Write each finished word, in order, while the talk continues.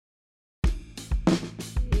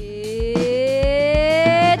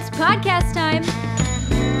Podcast time!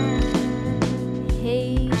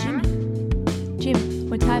 Hey, Jimmy. Jim,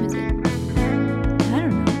 what time is it? I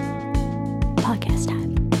don't know. Podcast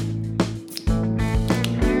time.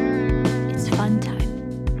 It's fun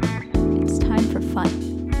time. It's time for fun.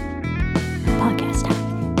 Podcast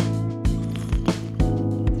time.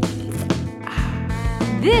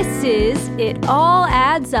 This is It All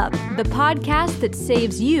Adds Up, the podcast that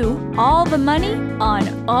saves you all the money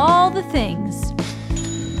on all the things.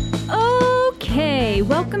 Okay,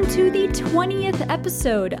 welcome to the 20th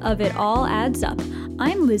episode of It All Adds Up.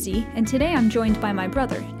 I'm Lizzie, and today I'm joined by my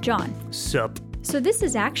brother, John. Sup? So this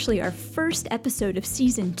is actually our first episode of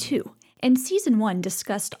Season 2. And Season 1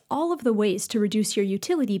 discussed all of the ways to reduce your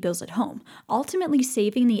utility bills at home, ultimately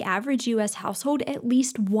saving the average U.S. household at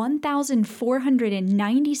least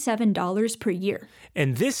 $1,497 per year.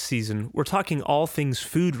 And this season, we're talking all things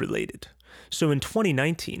food related. So in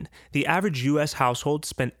 2019, the average U.S. household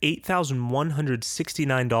spent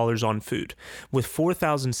 $8,169 on food, with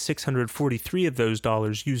 $4,643 of those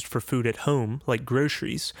dollars used for food at home, like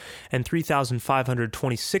groceries, and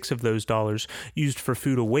 $3,526 of those dollars used for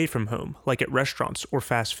food away from home, like at restaurants or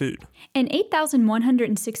fast food. And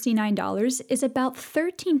 $8,169 is about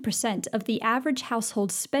 13% of the average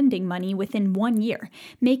household spending money within 1 year,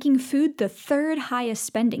 making food the third highest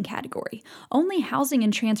spending category. Only housing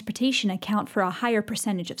and transportation account for a higher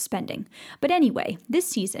percentage of spending. But anyway, this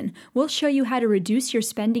season, we'll show you how to reduce your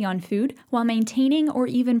spending on food while maintaining or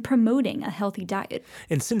even promoting a healthy diet.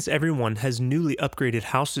 And since everyone has newly upgraded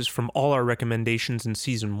houses from all our recommendations in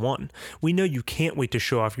Season 1, we know you can't wait to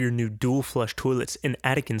show off your new dual flush toilets and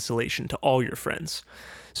attic insulation to all your friends.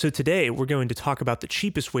 So today, we're going to talk about the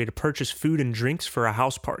cheapest way to purchase food and drinks for a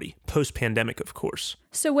house party, post-pandemic of course.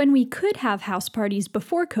 So when we could have house parties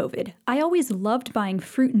before COVID, I always loved buying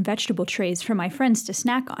fruit and vegetable trays for my friends to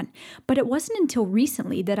snack on. But it wasn't until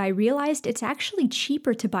recently that I realized it's actually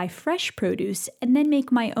cheaper to buy fresh produce and then make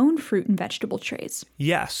my own fruit and vegetable trays.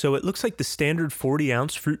 Yeah, so it looks like the standard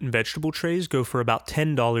 40-ounce fruit and vegetable trays go for about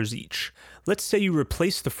 $10 each. Let's say you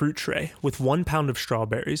replace the fruit tray with 1 pound of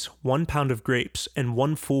strawberries, 1 pound of grapes, and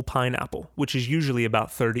 1 full pineapple, which is usually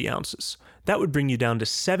about 30 ounces. That would bring you down to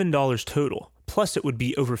 $7 total. Plus, it would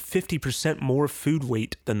be over 50% more food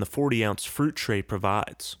weight than the 40-ounce fruit tray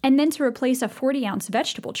provides. And then to replace a 40-ounce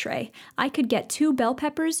vegetable tray, I could get 2 bell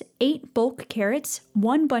peppers, 8 bulk carrots,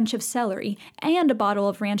 1 bunch of celery, and a bottle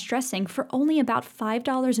of ranch dressing for only about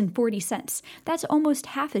 $5.40. That's almost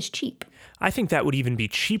half as cheap. I think that would even be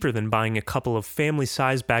cheaper than buying a couple of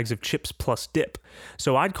family-sized bags of chips plus dip.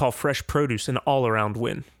 So I'd call fresh produce an all-around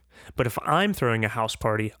win. But if I'm throwing a house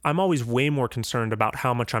party, I'm always way more concerned about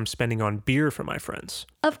how much I'm spending on beer for my friends.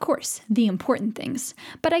 Of course, the important things.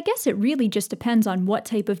 But I guess it really just depends on what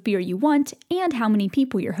type of beer you want and how many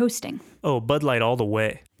people you're hosting. Oh, Bud Light all the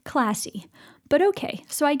way. Classy. But okay,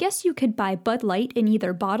 so I guess you could buy Bud Light in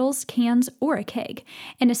either bottles, cans, or a keg.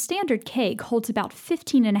 And a standard keg holds about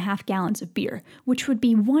 15.5 gallons of beer, which would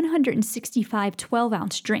be 165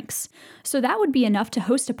 12-ounce drinks. So that would be enough to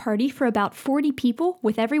host a party for about 40 people,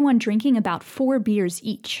 with everyone drinking about 4 beers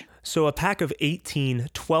each. So a pack of 18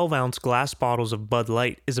 12-ounce glass bottles of Bud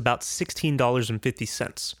Light is about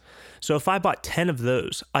 $16.50. So if I bought 10 of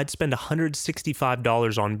those, I'd spend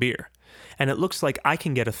 $165 on beer. And it looks like I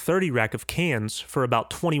can get a 30 rack of cans for about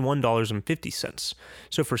 $21.50.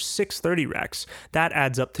 So for 6 30 racks, that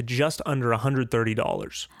adds up to just under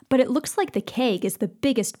 $130. But it looks like the keg is the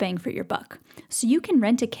biggest bang for your buck. So you can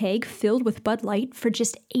rent a keg filled with Bud Light for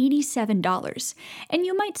just $87. And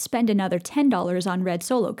you might spend another $10 on red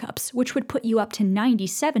Solo cups, which would put you up to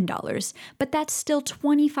 $97, but that's still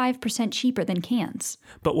 25% cheaper than cans.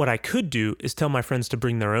 But what I could do is tell my friends to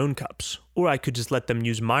bring their own cups, or I could just let them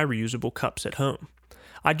use my reusable cups at home.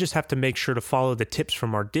 I just have to make sure to follow the tips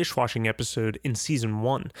from our dishwashing episode in Season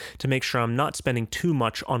 1 to make sure I'm not spending too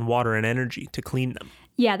much on water and energy to clean them.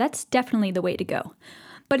 Yeah, that's definitely the way to go.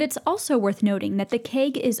 But it's also worth noting that the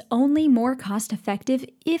keg is only more cost-effective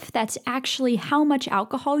if that's actually how much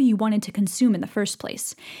alcohol you wanted to consume in the first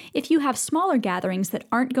place. If you have smaller gatherings that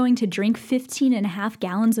aren't going to drink 15.5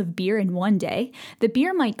 gallons of beer in one day, the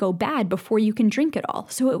beer might go bad before you can drink it all,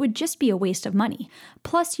 so it would just be a waste of money.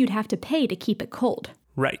 Plus, you'd have to pay to keep it cold.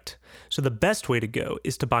 Right. So the best way to go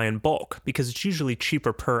is to buy in bulk because it's usually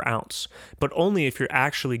cheaper per ounce, but only if you're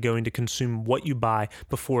actually going to consume what you buy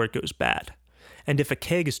before it goes bad. And if a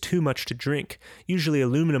keg is too much to drink, usually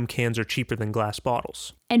aluminum cans are cheaper than glass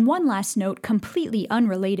bottles. And one last note, completely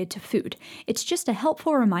unrelated to food. It's just a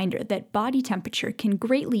helpful reminder that body temperature can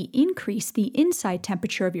greatly increase the inside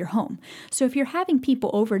temperature of your home. So if you're having people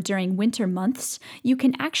over during winter months, you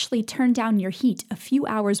can actually turn down your heat a few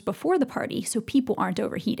hours before the party so people aren't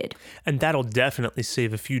overheated. And that'll definitely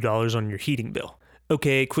save a few dollars on your heating bill.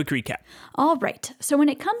 Okay, quick recap. All right, so when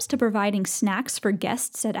it comes to providing snacks for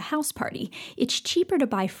guests at a house party, it's cheaper to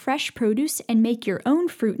buy fresh produce and make your own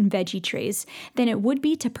fruit and veggie trays than it would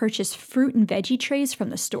be to purchase fruit and veggie trays from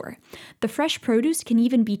the store. The fresh produce can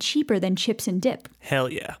even be cheaper than chips and dip. Hell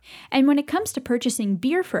yeah. And when it comes to purchasing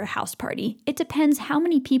beer for a house party, it depends how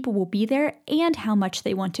many people will be there and how much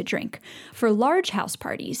they want to drink. For large house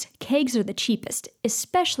parties, kegs are the cheapest,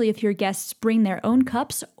 especially if your guests bring their own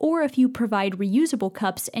cups or if you provide reusable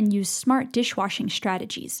cups and use smart dishwashing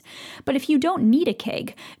strategies. But if you don't need a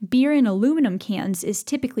keg, beer in aluminum cans is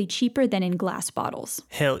typically cheaper than in glass bottles.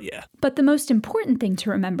 Hell yeah. But the most important thing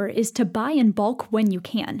to remember is to buy in bulk when you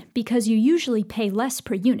can, because you usually pay less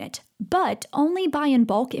per unit. But only buy in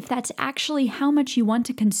bulk if that's actually how much you want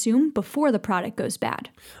to consume before the product goes bad.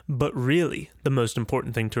 But really, the most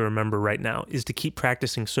important thing to remember right now is to keep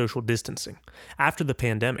practicing social distancing. After the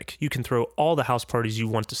pandemic, you can throw all the house parties you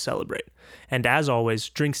want to celebrate. And as always,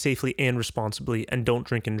 drink safely and responsibly, and don't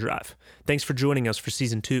drink and drive. Thanks for joining us for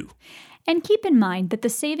Season 2. And keep in mind that the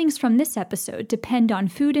savings from this episode depend on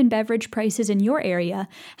food and beverage prices in your area,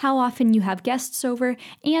 how often you have guests over,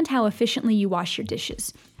 and how efficiently you wash your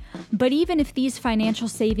dishes. But even if these financial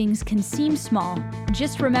savings can seem small,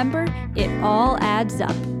 just remember, it all adds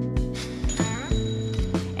up.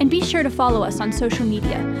 And be sure to follow us on social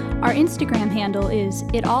media. Our Instagram handle is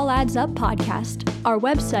It All Adds Up Podcast. Our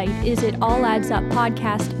website is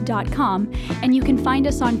italladdsuppodcast.com, and you can find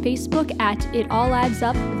us on Facebook at It All Adds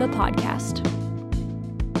Up the Podcast.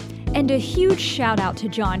 And a huge shout out to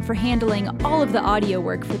John for handling all of the audio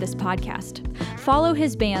work for this podcast. Follow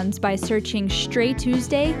his bands by searching Stray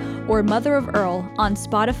Tuesday or Mother of Earl on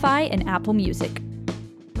Spotify and Apple Music.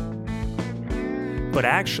 But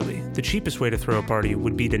actually, the cheapest way to throw a party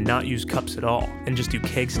would be to not use cups at all and just do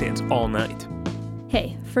keg stands all night.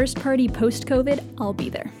 Hey, first party post-COVID, I'll be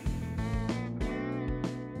there.